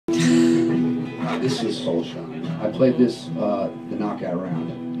This is Soulshine. I played this the knockout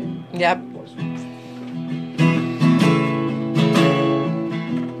round. Yep.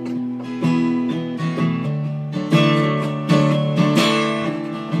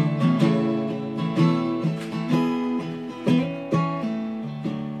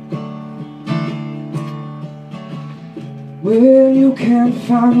 When you can't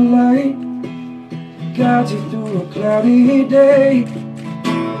find a light, guides you through a cloudy day.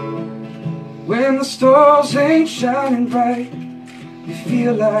 When the stars ain't shining bright, you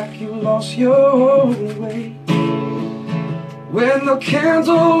feel like you lost your way. When the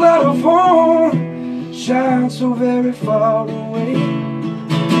candle out of home shines so very far away,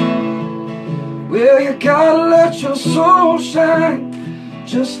 well, you gotta let your soul shine,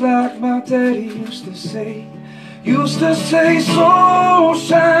 just like my daddy used to say. Used to say,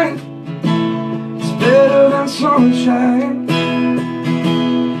 Soulshine, it's better than sunshine,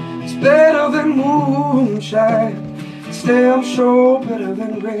 it's better than moonshine, it's damn sure better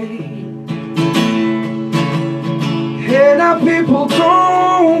than rain. Hey, now people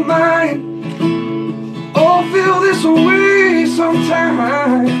don't mind, all feel this way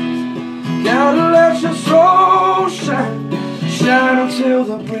sometimes. Gotta let your soul shine, shine until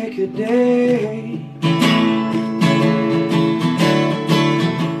the break of day.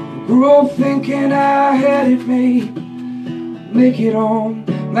 Grew up thinking I had it made, make it on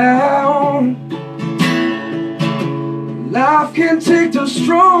my own. Life can take the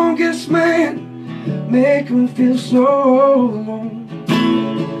strongest man, make him feel so alone.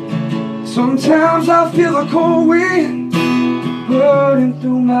 Sometimes I feel the cold wind burning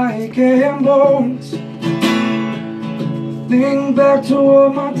through my aching bones. Think back to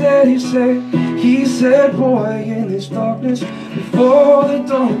what my daddy said. He said, boy, in this darkness before the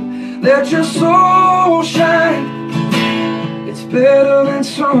dawn, let your soul shine, it's better than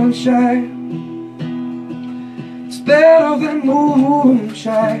sunshine, it's better than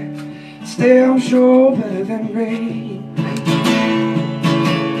moonshine, it's damn sure better than rain.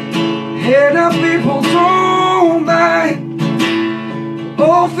 Hey, now people don't mind,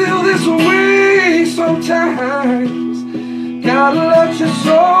 all feel this way sometimes. Gotta let your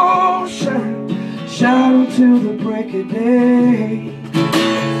soul shine, shine until the break of day.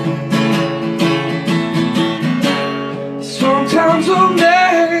 Sometimes a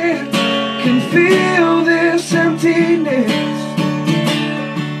man can feel this emptiness.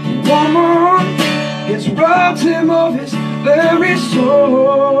 Woman has robbed him of his very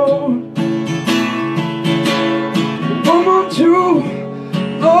soul. Woman too,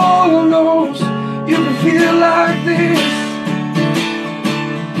 Lord knows you can feel like this.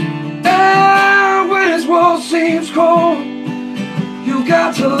 And when this world seems cold, you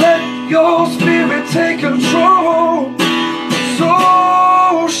got to let your spirit take control.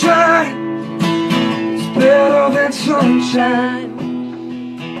 Soulshine, it's better than sunshine,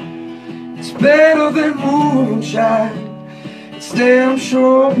 it's better than moonshine, it's damn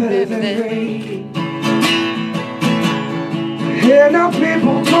sure better than rain. Hey, now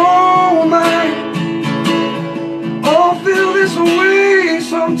people don't mind, all feel this way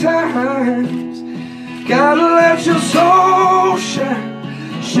sometimes. Gotta let your soul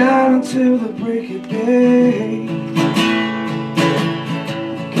shine, shine until the break of day.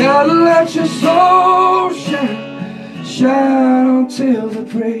 Gotta let your soul shine, shine until the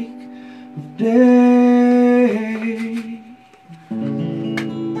break of day.